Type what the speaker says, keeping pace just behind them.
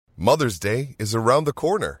Mother's Day is around the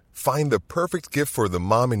corner. Find the perfect gift for the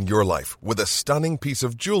mom in your life with a stunning piece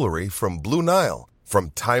of jewelry from Blue Nile.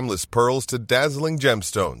 From timeless pearls to dazzling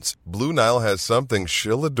gemstones, Blue Nile has something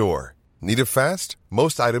she'll adore. Need it fast?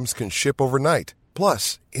 Most items can ship overnight.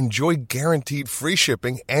 Plus, enjoy guaranteed free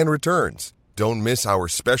shipping and returns. Don't miss our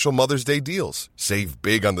special Mother's Day deals. Save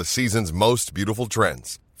big on the season's most beautiful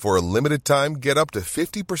trends. For a limited time, get up to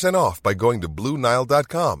 50% off by going to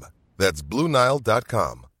BlueNile.com. That's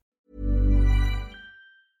BlueNile.com.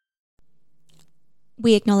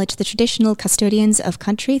 We acknowledge the traditional custodians of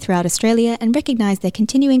country throughout Australia and recognise their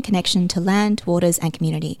continuing connection to land, waters and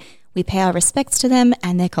community. We pay our respects to them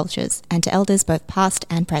and their cultures, and to elders both past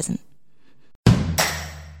and present.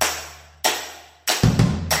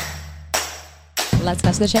 Let's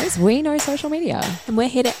cut to the chase. We know social media. And we're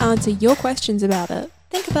here to answer your questions about it.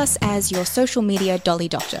 Think of us as your social media dolly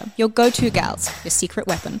doctor, your go-to gals, your secret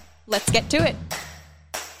weapon. Let's get to it.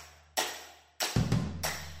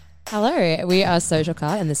 Hello, we are Social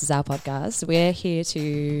Cut and this is our podcast. We're here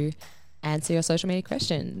to answer your social media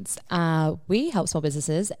questions. We help small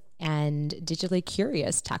businesses and digitally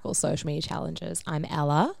curious tackle social media challenges. I'm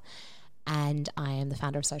Ella and I am the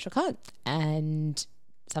founder of Social Cut and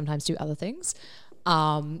sometimes do other things.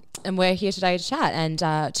 And we're here today to chat.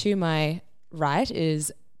 And to my right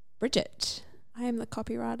is Bridget. I am the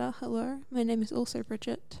copywriter. Hello. My name is also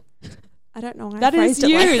Bridget. I don't know why That I is phrased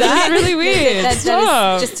you. it like That's that. really weird. That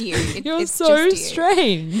Stop. is just you. You're It's so just you.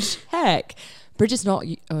 strange. Heck. Bridget's not...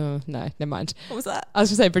 no, never mind. What was that? I was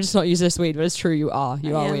going to say Bridget's not usually sweet, but it's true. You are.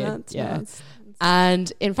 You are weird. That's Yeah. nice.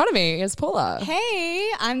 And in front of me is Paula. Hey,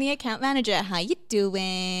 I'm the account manager. How you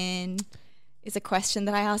doing? Is a question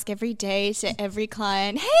that I ask every day to every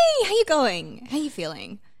client. Hey, how you going? How you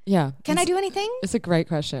feeling? Yeah. Can I do anything? It's a great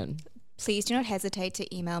question. Please do not hesitate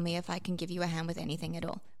to email me if I can give you a hand with anything at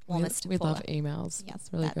all. Warmest We Paula. love emails. Yep, It's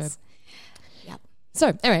really good. that's- Yep.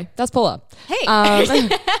 So anyway, that's Paula. Hey.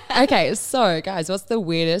 Okay, so guys, what's the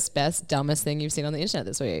weirdest, best, dumbest thing you've seen on the internet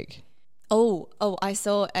this week? Oh, I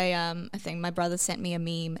saw a thing. My brother sent me a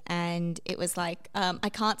meme and it was like, I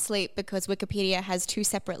can't sleep because Wikipedia has two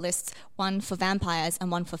separate lists, one for vampires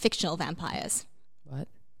and one for fictional vampires. What?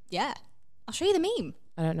 Yeah. I'll show you the meme.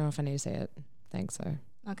 I don't know if I need to say it. Thanks, so.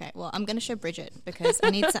 Okay, well, I'm going to show Bridget because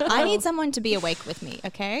I need someone to be awake with me,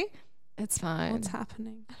 okay? It's fine. What's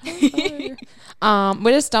happening?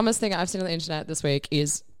 Weirdest, dumbest thing I've seen on the internet this week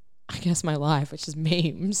is, I guess, my life, which is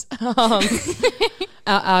memes.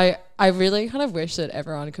 I really kind of wish that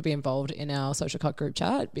everyone could be involved in our Social Cut group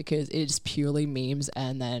chat because it's purely memes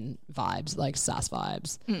and then vibes, like sass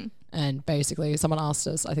vibes. And basically someone asked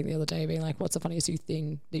us, I think the other day, being like, what's the funniest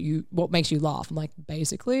thing what makes you laugh? I'm like,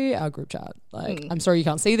 basically our group chat. Like, I'm sorry you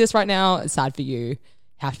can't see this right now. It's sad for you.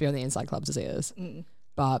 Have to be on the Inside Club to see this.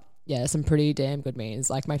 But yeah, some pretty damn good memes.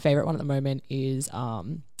 Like my favorite one at the moment is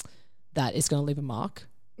that it's going to leave a mark.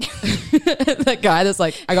 That guy that's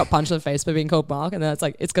like, I got punched in the face for being called Mark, and then it's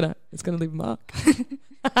like, it's gonna leave a mark.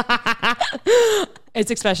 It's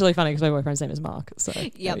especially funny because my boyfriend's name is Mark, so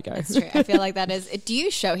there we go. That's true. I feel like that is. Do you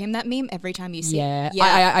show him that meme every time you see it?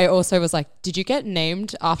 Yeah. I also was like, did you get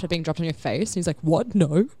named after being dropped on your face? And he's like, what?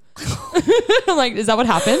 No. I'm like, is that what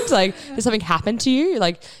happened? Like, did something happen to you?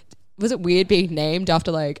 Like, was it weird being named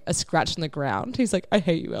after like a scratch in the ground? He's like, I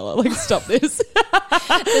hate you, Ella. Like, stop this.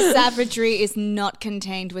 The savagery is not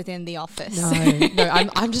contained within the office. No,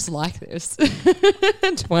 I'm just like this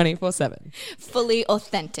 24/7. Fully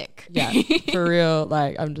authentic. Yeah, for real.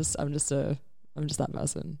 Like, I'm just that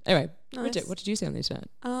person. Anyway, Nice. Bridget, what did you see on the internet?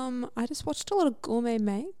 I just watched a lot of gourmet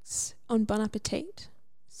makes on Bon Appetit.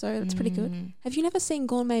 So that's pretty good. Have you never seen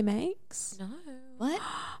gourmet makes? No. What?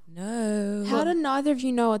 No. How do neither of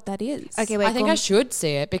you know what that is? Okay, wait. I think I should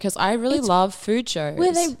see it because I really love food shows.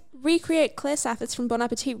 Where they recreate Claire Saffitz from Bon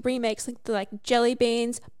Appetit remakes, like the jelly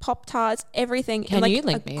beans, Pop-Tarts, everything. Can and, like, you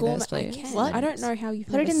link a me gourmet- this, please? I can. What? I don't know how you've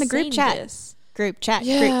Put it never in the group seen chat. this. Group chat.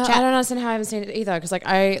 Yeah, Group chat. I don't understand how I haven't seen it either because like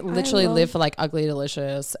I literally love- live for like Ugly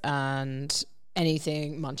Delicious and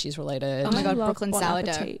anything munchies related. Oh my God, I love Brooklyn Bon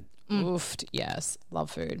sourdough. Appetit. Oofed, yes, love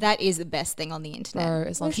food. That is the best thing on the internet. Bro,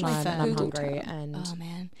 it's Where's my lunchtime and I'm phone? hungry and Oh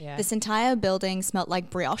man, Yeah. this entire building smelled like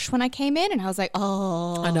brioche when I came in, and I was like,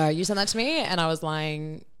 oh. I know you sent that to me and I was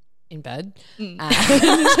lying in bed and, and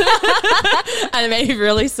it made me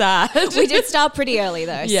really sad. We did start pretty early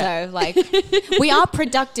though, Yeah. so like we are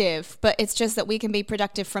productive, but it's just that we can be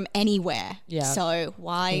productive from anywhere. Yeah. So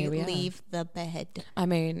why Here we are. leave the bed? I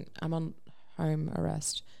mean, I'm on home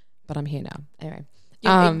arrest, but I'm here now. Anyway.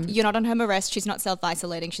 You're not on home arrest. She's not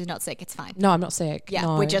self-isolating. She's not sick. It's fine. No, I'm not sick. Yeah,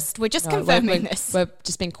 No. we're just No, confirming this. We're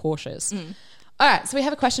just being cautious. All right, so we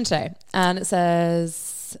have a question today, and it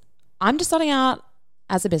says, I'm just starting out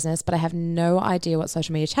as a business, but I have no idea what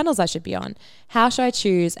social media channels I should be on. How should I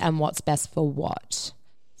choose and what's best for what?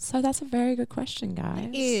 So that's a very good question, guys.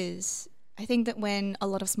 It is. I think that when a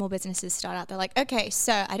lot of small businesses start out, they're like, okay,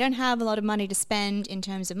 so I don't have a lot of money to spend in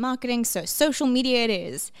terms of marketing, so social media it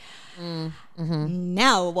is.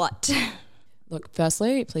 Now what? Look,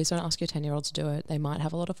 firstly, please don't ask your 10-year-old to do it. They might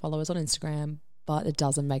have a lot of followers on Instagram, but it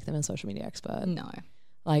doesn't make them a social media expert. No.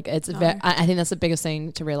 Like I think that's the biggest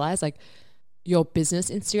thing to realize. Like your business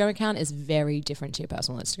Instagram account is very different to your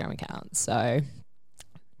personal Instagram account. So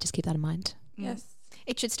just keep that in mind. Yes.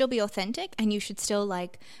 It should still be authentic, and you should still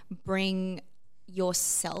like bring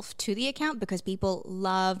yourself to the account, because people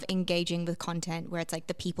love engaging with content where it's like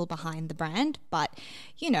the people behind the brand. But,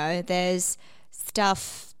 you know, there's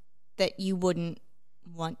stuff that you wouldn't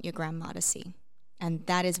want your grandma to see, and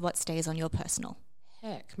that is what stays on your personal.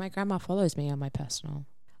 Heck, my grandma follows me on my personal.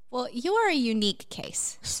 Well, you are a unique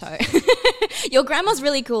case. So your grandma's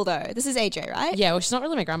really cool though. This is AJ, right? Yeah, well, she's not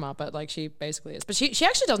really my grandma, but like she basically is. But she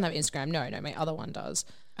actually doesn't have Instagram. No, my other one does.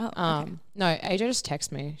 Oh, okay. No, AJ just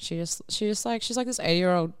texts me. She's like this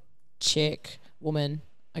 80-year-old chick woman.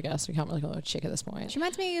 I guess we can't really call her a chick at this point. She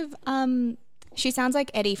reminds me of she sounds like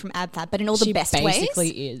Eddie from AbFab, but in all the best ways. She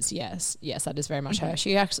basically is, yes. Yes, that is very much her.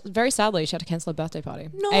 She very sadly, she had to cancel her birthday party.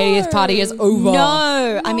 No. 80th party is over.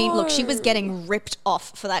 No. I mean, look, she was getting ripped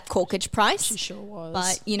off for that corkage price. She sure was.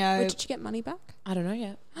 But, you know. Did you get money back? I don't know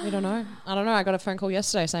yet. We don't know. I don't know. I got a phone call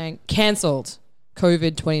yesterday saying, cancelled,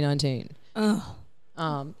 COVID 2019. Ugh.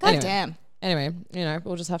 God damn. Anyway, you know,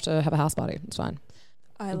 we'll just have to have a house party. It's fine.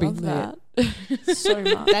 I It'll love be that so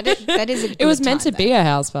much. That is a good It was meant to time, be a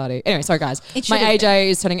house party. Anyway, sorry guys. It My should have AJ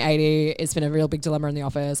is turning 80. It's been a real big dilemma in the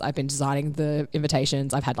office. I've been designing the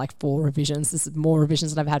invitations. I've had like 4 revisions. This is more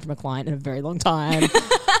revisions than I've had from a client in a very long time.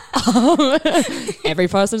 Every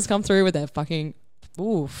person's come through with their fucking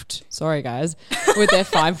sorry guys, with their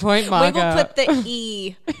 5-point marker. We will put the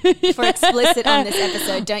E for explicit on this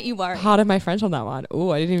episode. Don't you worry. Pardon my French on that one. Oh,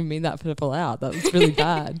 I didn't even mean that for the pull out. That was really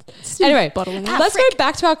bad. Anyway, bottling up. let's go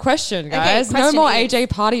back to our question, guys. question no more is- AJ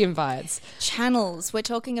party invites. Channels. We're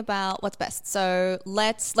talking about what's best. So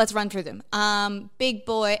let's run through them. Big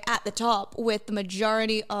boy at the top with the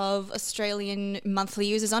majority of Australian monthly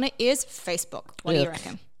users on it is Facebook. What do you Ugh.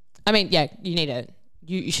 reckon? I mean, yeah, you need it.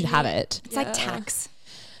 You should have it. It's like tax.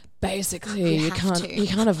 Basically, You you have to.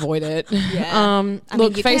 can't avoid it. Yeah. I mean,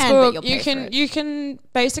 Look, you can, but Facebook, you'll pay for it. you can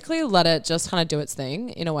basically let it just kind of do its thing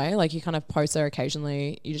in a way. Like you kind of post there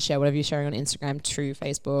occasionally. You just share whatever you're sharing on Instagram to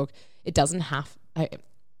Facebook. It doesn't have.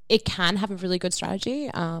 It can have a really good strategy.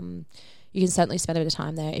 You can certainly spend a bit of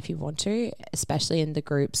time there if you want to, especially in the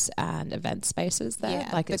groups and event spaces there. Yeah,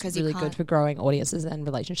 like it's because you really good can't- for growing audiences and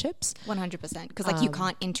relationships. 100%. Because like you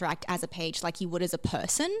can't interact as a page like you would as a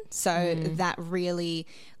person. So that really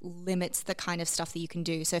limits the kind of stuff that you can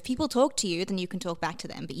do. So if people talk to you, then you can talk back to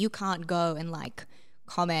them. But you can't go and like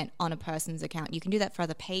comment on a person's account. You can do that for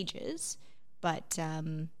other pages. But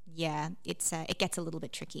yeah, it gets a little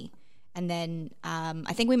bit tricky. And then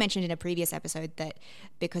I think we mentioned in a previous episode that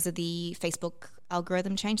because of the Facebook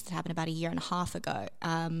algorithm change that happened about 1.5 years ago,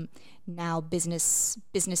 now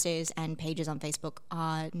businesses and pages on Facebook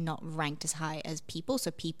are not ranked as high as people.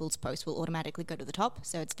 So people's posts will automatically go to the top.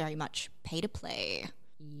 So it's very much pay to play.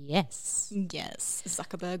 Yes. Yes,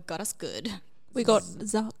 Zuckerberg got us good. We got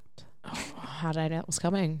zucked. How did I know it was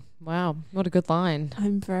coming? Wow, what a good line.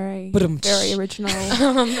 I'm very Ba-dum-tsh. original.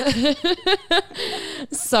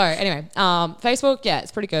 So anyway, Facebook, yeah,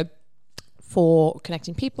 it's pretty good for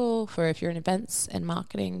connecting people. For if you're in events and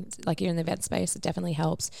marketing, like you're in the event space, it definitely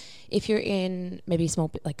helps. If you're in maybe small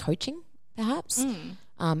bit like coaching, perhaps,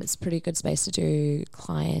 it's a pretty good space to do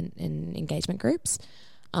client and engagement groups.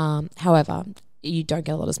 However, you don't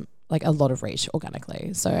get a lot of reach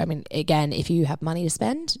organically. So I mean, again, if you have money to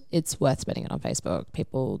spend, it's worth spending it on Facebook.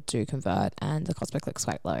 People do convert, and the cost per click's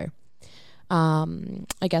quite low.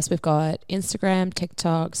 I guess we've got Instagram,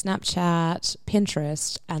 TikTok, Snapchat,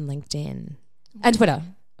 Pinterest, and LinkedIn, and Twitter,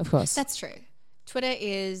 of course. That's true. Twitter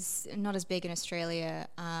is not as big in Australia.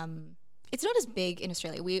 It's not as big in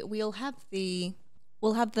Australia. We'll have the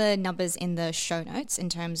numbers in the show notes in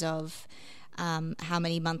terms of how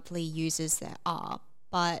many monthly users there are.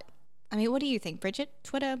 But I mean, what do you think, Bridget?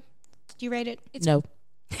 Twitter? Do you rate it? No.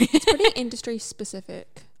 It's pretty industry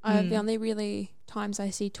specific. The only really times I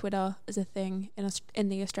see Twitter as a thing in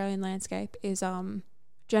the Australian landscape is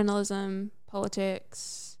journalism,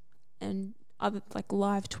 politics, and other like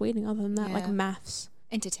live tweeting. Other than that, like Yeah. maths.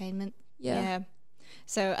 Entertainment. Yeah.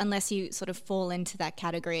 So unless you sort of fall into that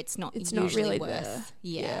category, it's not really worth. there.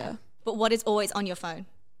 Yeah. Yeah. But what is always on your phone?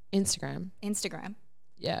 Instagram. Instagram.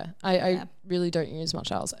 Yeah. I really don't use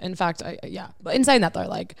much else. In fact, but in saying that though,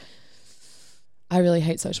 like, I really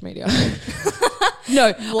hate social media.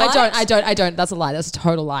 No, What? I don't. That's a lie. That's a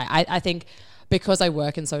total lie. I think because I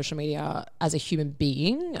work in social media as a human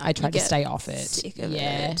being, I try to stay off it. Sick of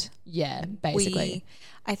Yeah. it. Yeah, basically.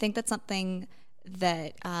 I think that's something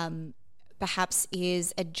that perhaps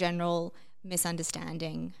is a general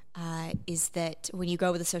misunderstanding, is that when you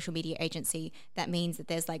go with a social media agency, that means that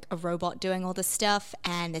there's like a robot doing all this stuff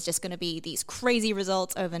and there's just going to be these crazy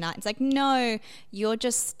results overnight. It's like, no,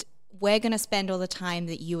 we're going to spend all the time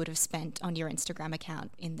that you would have spent on your Instagram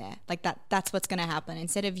account in there. Like that's what's going to happen.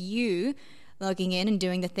 Instead of you logging in and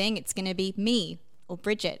doing the thing, it's going to be me or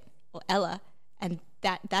Bridget or Ella. And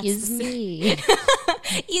that's Is me.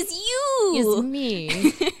 is you. Is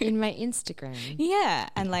me in my Instagram. Yeah.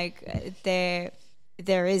 And like there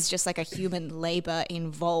is just like a human labor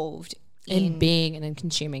involved In being and in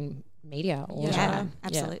consuming media all the time.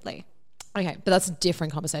 Absolutely. Okay, but that's a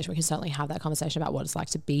different conversation. We can certainly have that conversation about what it's like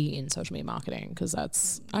to be in social media marketing, because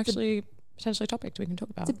that's actually potentially a topic we can talk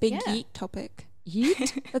about. It's a big Yeah. yeet topic.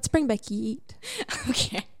 Yeet? Let's bring back yeet.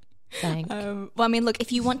 Okay. Thank. Well, I mean, look,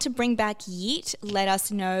 if you want to bring back yeet, let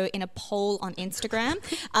us know in a poll on Instagram.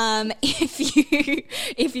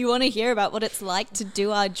 If you want to hear about what it's like to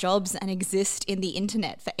do our jobs and exist in the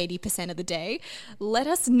internet for 80% of the day, let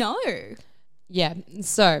us know. Yeah,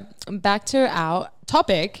 so back to our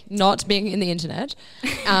topic, not being in the internet.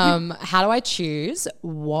 How do I choose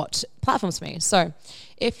what platforms for me? So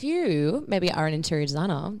if you maybe are an interior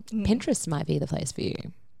designer, Pinterest might be the place for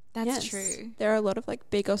you. That's Yes. true. There are a lot of like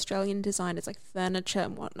big Australian designers, like furniture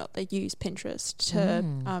and whatnot. They use Pinterest to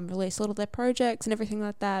release a lot of their projects and everything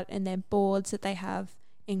like that, and their boards that they have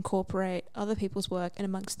incorporate other people's work and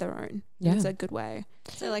amongst their own. Yeah. It's a good way.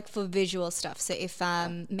 So like for visual stuff. So if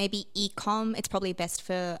maybe e-com, it's probably best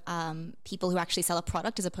for people who actually sell a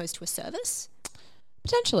product as opposed to a service.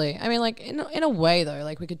 Potentially. I mean, like in a way though,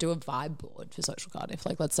 like we could do a vibe board for Social Card. If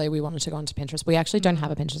like, let's say we wanted to go onto Pinterest. We actually don't have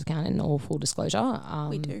a Pinterest account in all full disclosure.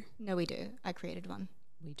 We do. No, we do. I created one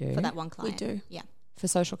We do. for that one client. do. Yeah. For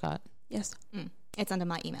Social Card. Yes. It's under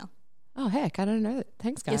my email. Oh, heck, I don't know that.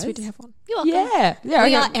 Thanks, guys. Yes, we do have one. You're welcome. Yeah. Yeah. We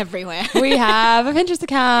okay. are everywhere. We have a Pinterest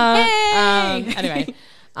account. Yay! Anyway,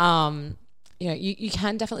 you know, you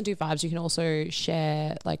can definitely do vibes. You can also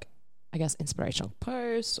share like, I guess, inspirational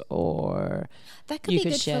posts, or That could you be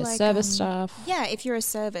could good share for like service stuff. Yeah, if you're a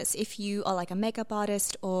service, if you are like a makeup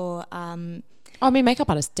artist or I mean, makeup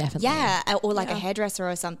artists definitely. or like a hairdresser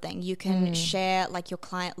or something, you can share like your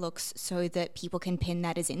client looks so that people can pin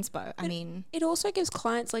that as inspo. I mean, It also gives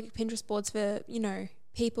clients like Pinterest boards for, you know,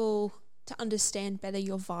 people to understand better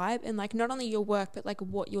your vibe and like not only your work but like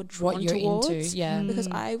what you're drawn What you're towards. into, yeah. Because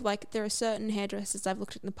I like there are certain hairdressers I've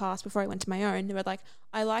looked at in the past before I went to my own. They were like,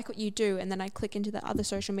 I like what you do, and then I click into the other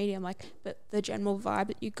social media. I'm like, but the general vibe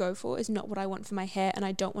that you go for is not what I want for my hair, and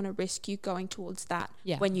I don't want to risk you going towards that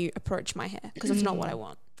when you approach my hair because it's not what I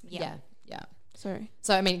want. Yeah. Sorry.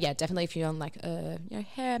 So I mean, yeah, definitely if you're on like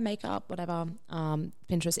hair, makeup, whatever,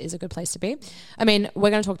 Pinterest is a good place to be. I mean,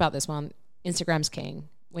 we're going to talk about this one. Instagram's king.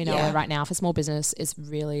 We know it right now for small business. It's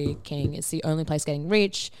really king. It's the only place getting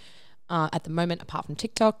reach at the moment, apart from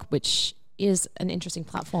TikTok, which is an interesting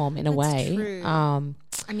platform in a way. true.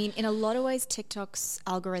 I mean, in a lot of ways, TikTok's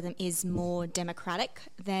algorithm is more democratic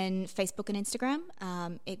than Facebook and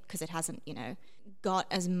Instagram, because it hasn't, got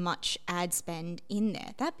as much ad spend in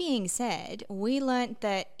there. That being said, we learnt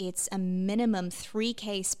that it's a minimum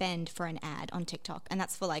 $3,000 spend for an ad on TikTok, and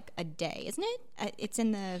that's for like a day, isn't it? It's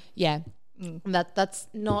in the That's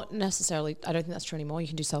not necessarily. I don't think that's true anymore. You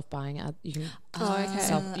can do self-buying ad. You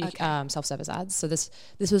can self-service ads. So this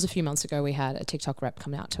was a few months ago. We had a TikTok rep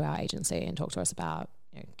come out to our agency and talk to us about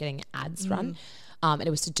getting ads run. And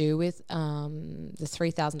it was to do with the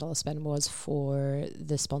 $3,000 spend was for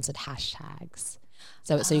the sponsored hashtags.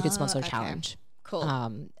 So you could sponsor a challenge. Cool.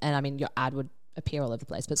 And I mean, your ad would appear all over the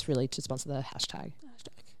place, but it's really to sponsor the hashtag.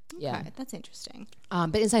 Yeah. Okay, that's interesting.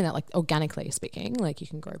 But in saying that, like organically speaking, like you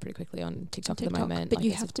can grow pretty quickly on TikTok at the moment. But like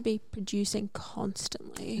you have to be producing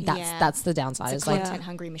constantly. That's the downside. It's a content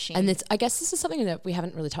hungry machine. And I guess this is something that we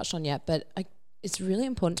haven't really touched on yet, but it's really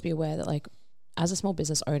important to be aware that like as a small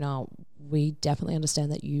business owner, we definitely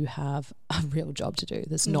understand that you have a real job to do.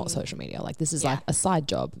 That's not social media. Like this is like a side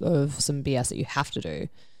job of some BS that you have to do.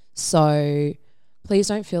 So please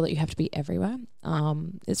don't feel that you have to be everywhere.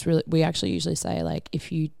 It's really, we actually usually say like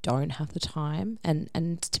if you don't have the time, and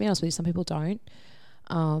to be honest with you, some people don't,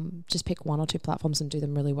 just pick one or two platforms and do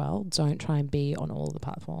them really well. Don't try and be on all of the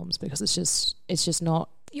platforms because it's just not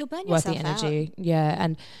You'll burn worth the yourself energy. Yeah,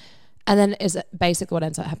 and then is basically what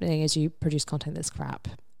ends up happening is you produce content that's crap,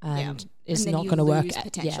 and it's and then not you going to work. lose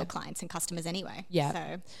potential clients and customers anyway.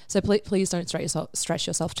 Yeah. So please don't stretch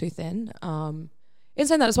yourself too thin. In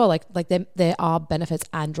saying that as well, like there are benefits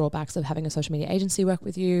and drawbacks of having a social media agency work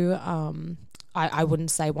with you. I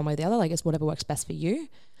wouldn't say one way or the other. Like, it's whatever works best for you.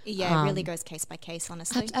 Yeah, it really goes case by case,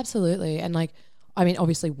 honestly. Absolutely. And like, I mean,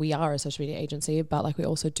 obviously we are a social media agency, but like we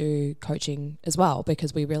also do coaching as well,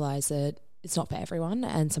 because we realize that it's not for everyone,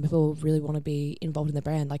 and some people really want to be involved in the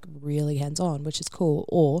brand, like really hands-on, which is cool,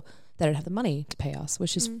 or they don't have the money to pay us,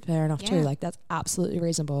 which is fair enough too. Like, that's absolutely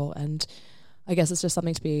reasonable. And I guess it's just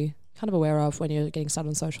something to be kind of aware of when you're getting started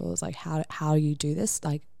on social, is like how you do this.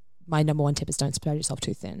 Like, my number one tip is don't spread yourself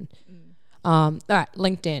too thin. All right,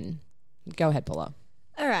 LinkedIn. Go ahead, Paula.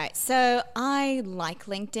 All right, so I like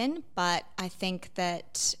LinkedIn, but I think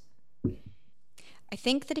that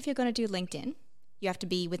if you're going to do LinkedIn, you have to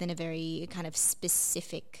be within a very kind of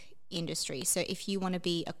specific industry. So if you want to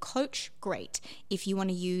be a coach, great. If you want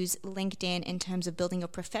to use LinkedIn in terms of building a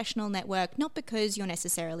professional network, not because you're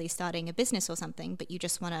necessarily starting a business or something, but you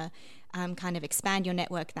just want to kind of expand your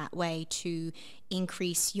network that way to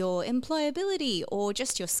increase your employability or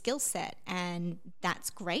just your skill set, and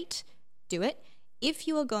that's great, do it. If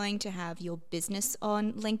you are going to have your business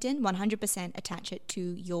on LinkedIn, 100% attach it to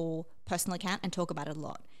your personal account and talk about it a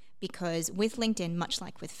lot. Because with LinkedIn, much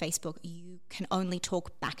like with Facebook, you can only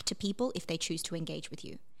talk back to people if they choose to engage with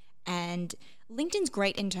you. And LinkedIn's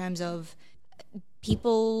great in terms of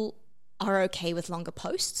people are okay with longer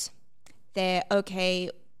posts. They're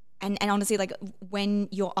okay. And honestly, like, when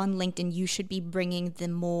you're on LinkedIn, you should be bringing the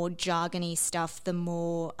more jargony stuff, the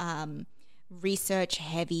more research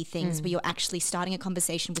heavy things where you're actually starting a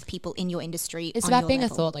conversation with people in your industry. It's about being a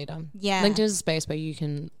thought leader. Yeah. LinkedIn is a space where you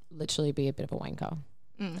can literally be a bit of a wanker.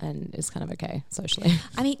 And it's kind of okay socially.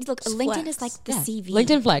 I mean, look, Just LinkedIn flex. is like the CV.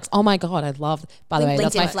 LinkedIn Flex. Oh my God, I love. By the way,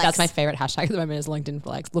 LinkedIn Flex. that's my favorite hashtag at the moment is LinkedIn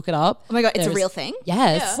Flex. Look it up. Oh my God, it's a There's- real thing?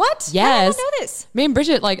 Yes. Yeah. What? Yes. How did I know this? Me and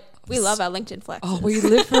Bridget, like, We love our LinkedIn flex. oh, we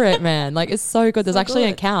live for it, man. Like, it's so good. There's So actually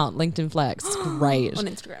an good. account, LinkedIn Flex. It's great. on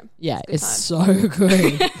Instagram. Yeah, Good it's time. so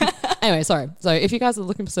good. Anyway, sorry. So if you guys are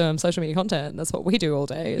looking for some social media content, that's what we do all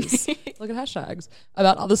day, is look at hashtags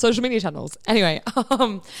about other social media channels. Anyway,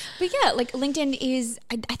 But yeah, like LinkedIn is,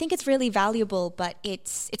 I think it's really valuable, but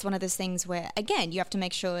it's one of those things where, again, you have to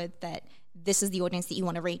make sure that this is the audience that you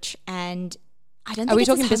want to reach. And I don't think are we it's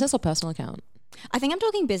as talking hard- business or personal account? I think I'm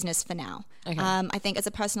talking business for now. Okay. I think as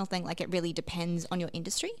a personal thing, like, it really depends on your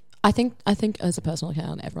industry. I think as a personal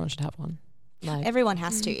account, everyone should have one. Like, Everyone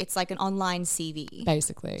has to. It's like an online CV.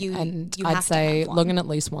 basically. You- and you I'd have to say have one. log in at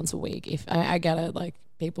least once a week. If I get it, like,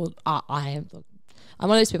 people, I'm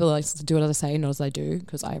one of those people that likes to do it as I say, not as I do,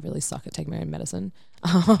 because I really suck at taking my own medicine.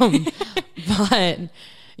 But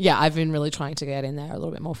yeah, I've been really trying to get in there a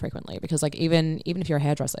little bit more frequently, because like even if you're a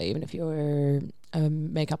hairdresser, even if you're a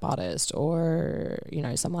makeup artist, or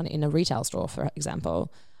someone in a retail store, for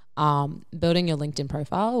example, building your LinkedIn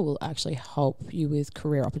profile will actually help you with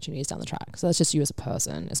career opportunities down the track. So that's just you as a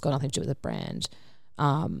person. It's got nothing to do with a brand.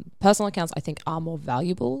 Personal accounts, I think, are more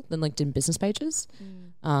valuable than LinkedIn business pages,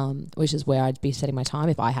 which is where I'd be setting my time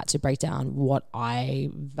if I had to break down what I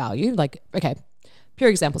value. Like, okay, pure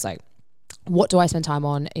example sake, what do I spend time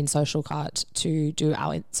on in Social Cart to do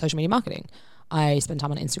our social media marketing? I spend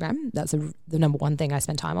time on Instagram. That's the number one thing I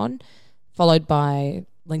spend time on, followed by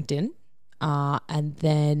LinkedIn, and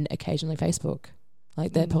then occasionally Facebook.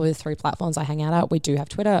 Like, they're probably the three platforms I hang out at. We do have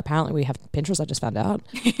Twitter. Apparently we have Pinterest, I just found out.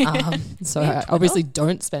 So I obviously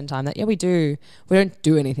don't spend time there. Yeah, we do. We don't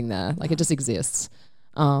do anything there. Like, it just exists.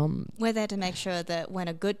 We're there to make sure that when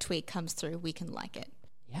a good tweet comes through, we can like it.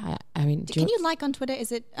 Yeah, I mean... Can you like on Twitter?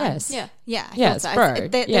 Is it? Yes. Yeah. Yeah. I Yes, thought so. bro.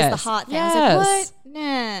 There's Yes. the heart thing. Yes. I was like, what?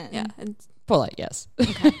 Nah. Yeah. And Paula, yes.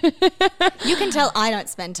 You can tell I don't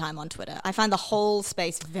spend time on Twitter. I find the whole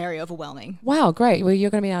space very overwhelming. Wow, great. Well, you're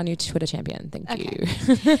going to be our new Twitter champion. Thank you.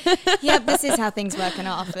 Yeah, this is how things work in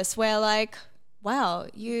our office. Where like, wow,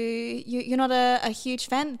 you're not a huge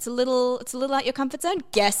fan. It's a little out your comfort zone.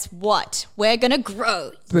 Guess what? We're gonna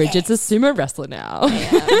grow. Bridget's a sumo wrestler now.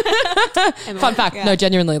 Fun fact, no,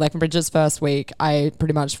 genuinely, like, in Bridget's first week, I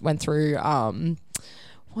pretty much went through,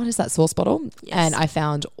 what is that, Source Bottle? Yes. And I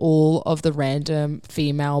found all of the random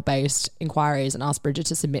female-based inquiries and asked Bridget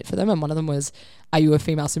to submit for them. And one of them was, are you a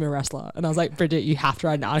female sumo wrestler? And I was like, Bridget, you have to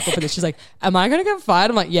write an article for this. She's like, am I going to get fired?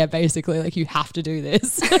 I'm like, yeah, basically, like, you have to do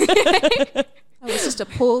this. I was just a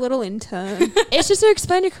poor little intern. It's just to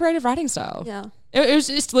explain your creative writing style. Yeah. It was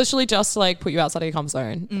just literally just to, like, put you outside of your comfort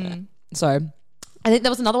zone. So I think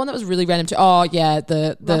there was another one that was really random too. Oh yeah,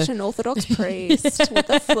 the Russian Orthodox priest with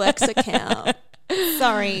a Flex account.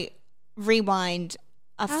 Sorry, rewind.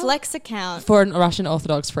 A Flex account. for a Russian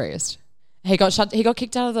Orthodox priest. He got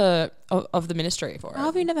kicked out of the ministry for it. How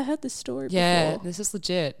have you never heard this story Yeah, before? this is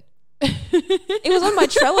legit. It was on my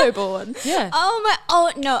Trello board. Yeah.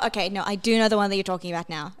 No, I do know the one that you're talking about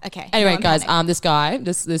now. Okay. Anyway, no, I'm guys, panicked. this guy,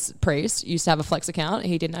 this priest used to have a Flex account.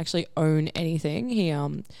 He didn't actually own anything. He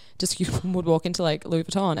just would walk into like Louis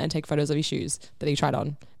Vuitton and take photos of his shoes that he tried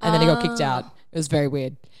on, and then he got kicked out. It was very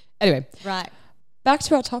weird. Anyway, Right. back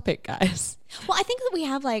to our topic, guys. Well, I think that we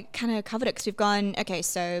have like kind of covered it because we've gone, okay,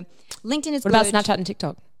 so LinkedIn is What good. about Snapchat and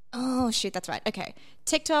TikTok? Oh, shoot, that's right. Okay.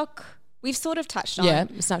 TikTok, we've sort of touched on. Yeah,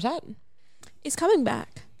 Snapchat. It's coming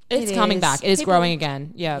back. It's It coming is. back. It is People- growing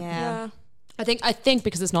again. Yeah. Yeah. I think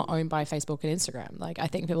because it's not owned by Facebook and Instagram. Like I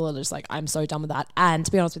think people are just like, I'm so done with that. And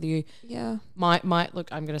to be honest with you, Yeah. my look,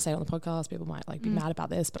 I'm gonna say it on the podcast, people might like be mad about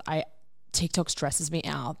this, but TikTok stresses me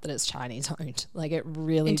out that it's Chinese owned. Like it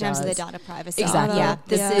really In terms does. of the data privacy. Exactly. Yeah.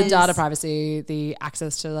 This The is data privacy, the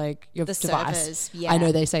access to like your the device. servers. Yeah. I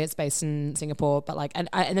know they say it's based in Singapore, but like, and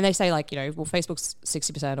then they say like, well, Facebook's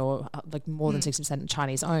 60% or like more than 60%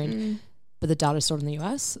 Chinese owned, but the data's stored in the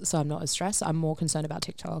US, so I'm not as stressed. I'm more concerned about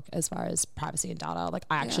TikTok as far as privacy and data. Like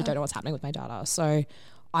I actually don't know what's happening with my data, so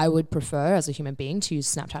I would prefer as a human being to use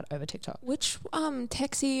Snapchat over TikTok. Which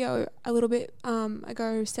tech CEO a little bit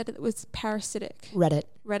ago said it was parasitic. Reddit,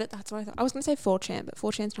 That's what I thought. I was going to say 4chan, but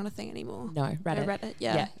 4chan's not a thing anymore. no, Reddit. No, Reddit,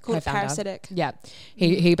 yeah. He called it co-founder. parasitic. Yeah,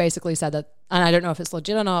 he basically said that, and I don't know if it's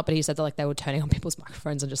legit or not, but he said that like they were turning on people's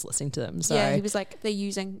microphones and just listening to them. So Yeah, he was like, they're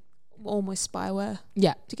using almost spyware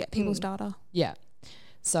yeah, to get people's data. yeah.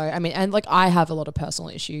 So I mean, and like I have a lot of personal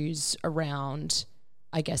issues around,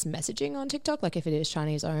 I guess, messaging on TikTok. Like if it is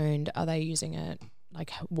Chinese owned, are they using it?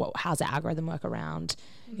 Like how's the algorithm work around,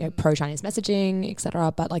 pro Chinese messaging,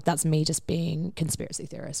 etc. But like that's me just being conspiracy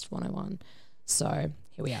theorist 101. So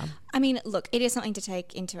here we are. I mean, look, it is something to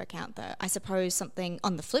take into account, though. I suppose something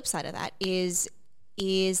on the flip side of that is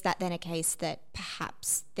that then a case that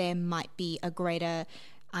perhaps there might be a greater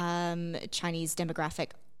Chinese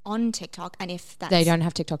demographic on TikTok, and if that's They don't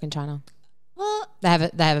have TikTok in China. well, They have a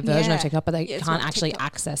version Yeah. of TikTok, but they it's can't not actually TikTok.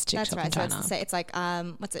 access TikTok that's right. in So China. it's like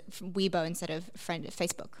what's it, Weibo instead of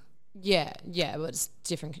Facebook. Yeah, but it's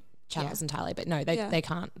different channels entirely. But no, they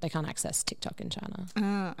can't access TikTok in China,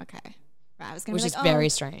 Oh, okay. Right, I was going which to is be like, very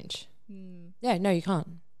strange. Yeah, no, you can't.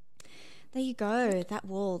 there you go. That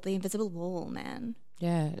wall, the invisible wall, man.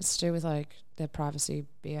 Yeah, it's to do with like their privacy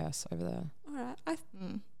BS over there. All right.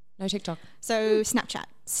 No TikTok. So Snapchat.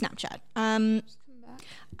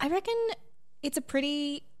 I reckon it's a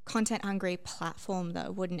pretty content hungry platform,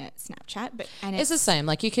 though, wouldn't it? Snapchat, but It's the same.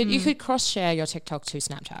 Like you could cross share your TikTok to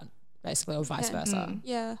Snapchat, basically, or vice versa.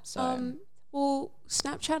 Yeah. So- Well,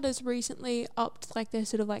 Snapchat has recently upped like their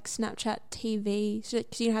sort of like Snapchat TV. So,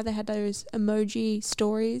 'cause you know how they had those emoji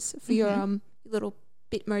stories for your little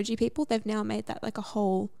Bitmoji people? They've now made that like a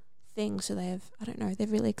whole thing. So they've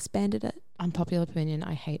really expanded it. Unpopular opinion,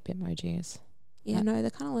 I hate Bitmojis. Yeah, no, they're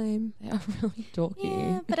kind of lame. They are really dorky.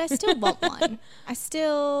 Yeah, but I still want one. I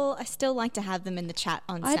still like to have them in the chat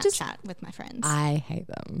on I just- Snapchat with my friends. I hate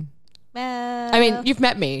them. Well, I mean, you've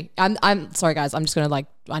met me. I'm sorry, guys. I'm just gonna like.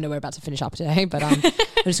 I know we're about to finish up today, but I'm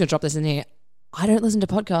just gonna drop this in here. I don't listen to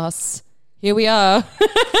podcasts. Here we are.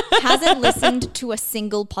 hasn't listened to a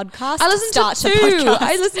single podcast. I listened start to the two. podcast.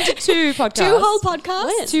 I listened to two podcasts. Two whole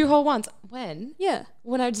podcasts. Two whole ones. When? Yeah.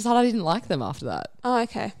 When I decided I didn't like them after that. Oh,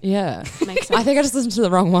 okay. Yeah. Makes sense. I think I just listened to the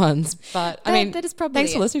wrong ones. But I mean, that is probably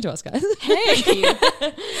thanks for it. listening to us, guys. Thank you.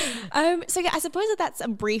 So yeah, I suppose that's a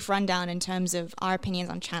brief rundown in terms of our opinions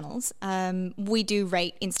on channels. We do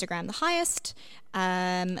rate Instagram the highest.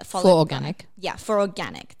 Followed For by- organic. for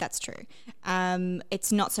organic, that's true.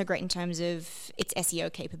 It's not so great in terms of its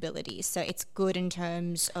SEO capabilities. So it's good in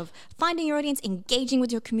terms of finding your audience, engaging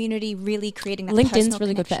with your community, really creating that LinkedIn's personal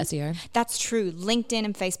really good for connection. SEO. That's true. LinkedIn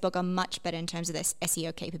and Facebook are much better in terms of their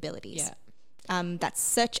SEO capabilities. Yeah. That's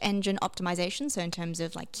search engine optimization. So in terms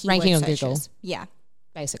of like keyword Ranking on searches. Google. Yeah.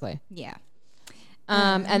 Basically. Yeah.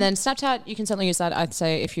 And then Snapchat, you can certainly use that. I'd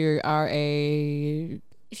say if you are a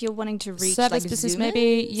If you're wanting to reach service like business, Zoomers,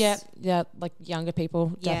 maybe, yeah, like younger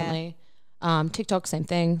people, Yeah. definitely. TikTok, same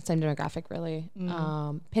thing, same demographic, really.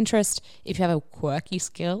 Mm. Pinterest, if you have a quirky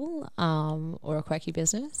skill or a quirky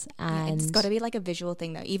business, and It's got to be like a visual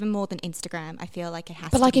thing though, even more than Instagram. I feel like it has.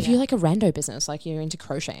 but to like be if you're like a rando business, like you're into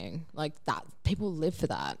crocheting, like that, people live for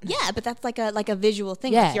that. yeah, but that's like a visual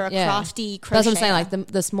thing. Yeah, like you're a yeah. crafty crocheter. That's what I'm saying. Like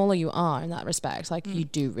the smaller you are in that respect, like you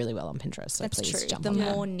do really well on Pinterest. So that's please true. jump The on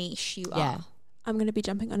more that. niche you Yeah. are. I'm going to be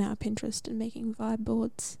jumping on our Pinterest and making vibe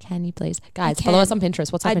boards. Can you please, guys, I follow can. us on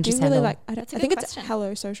Pinterest? What's our I Pinterest do really handle? like. That's a I think good it's question.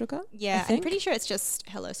 Hello Social Cut. Yeah, I think. I'm pretty sure it's just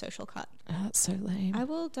Hello Social Cut. Oh, that's so lame. I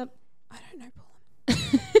will. I don't know. Paul.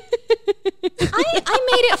 I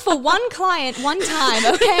made it for one client one time,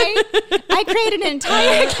 okay? I created an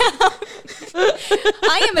entire account.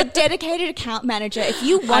 I am a dedicated account manager. If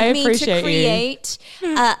you want me to create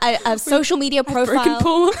a social media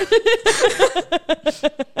profile.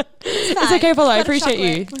 It's okay, Paula. I appreciate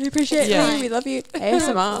you. We appreciate you. We love you.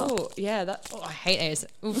 ASMR. Oh, yeah. I hate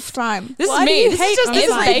ASMR. It's fine. This is me. This is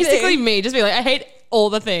basically me. Just be like, I hate all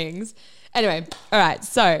the things. Anyway, all right.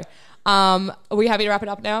 So, are we happy to wrap it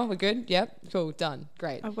up now? We're good? Yep. Cool. Done.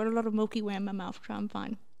 Great. I've got a lot of Milky Way in my mouth, so I'm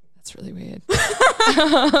fine. That's really weird.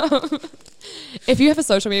 If you have a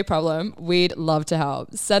social media problem, we'd love to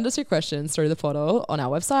help. Send us your questions through the portal on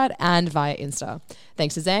our website and via Insta.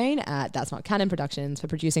 Thanks to Zane at That's Not Canon Productions for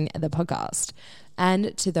producing the podcast,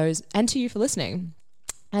 and to you for listening.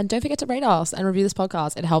 And don't forget to rate us and review this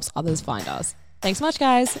podcast. It helps others find us. Thanks so much,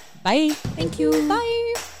 guys. Bye. Thank you.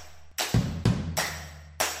 Bye.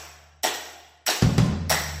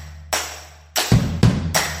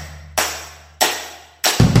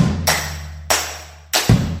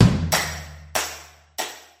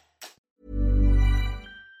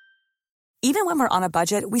 Even when we're on a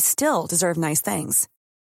budget, we still deserve nice things.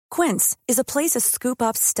 Quince is a place to scoop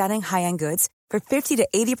up stunning high-end goods for 50 to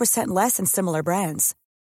 80% less than similar brands.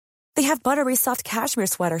 They have buttery soft cashmere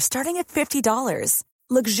sweaters starting at $50,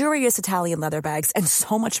 luxurious Italian leather bags, and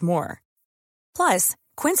so much more. Plus,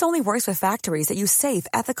 Quince only works with factories that use safe,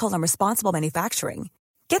 ethical, and responsible manufacturing.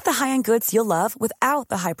 Get the high-end goods you'll love without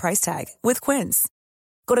the high price tag with Quince.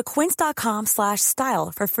 Go to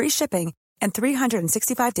quince.com/style for free shipping and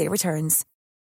 365-day returns.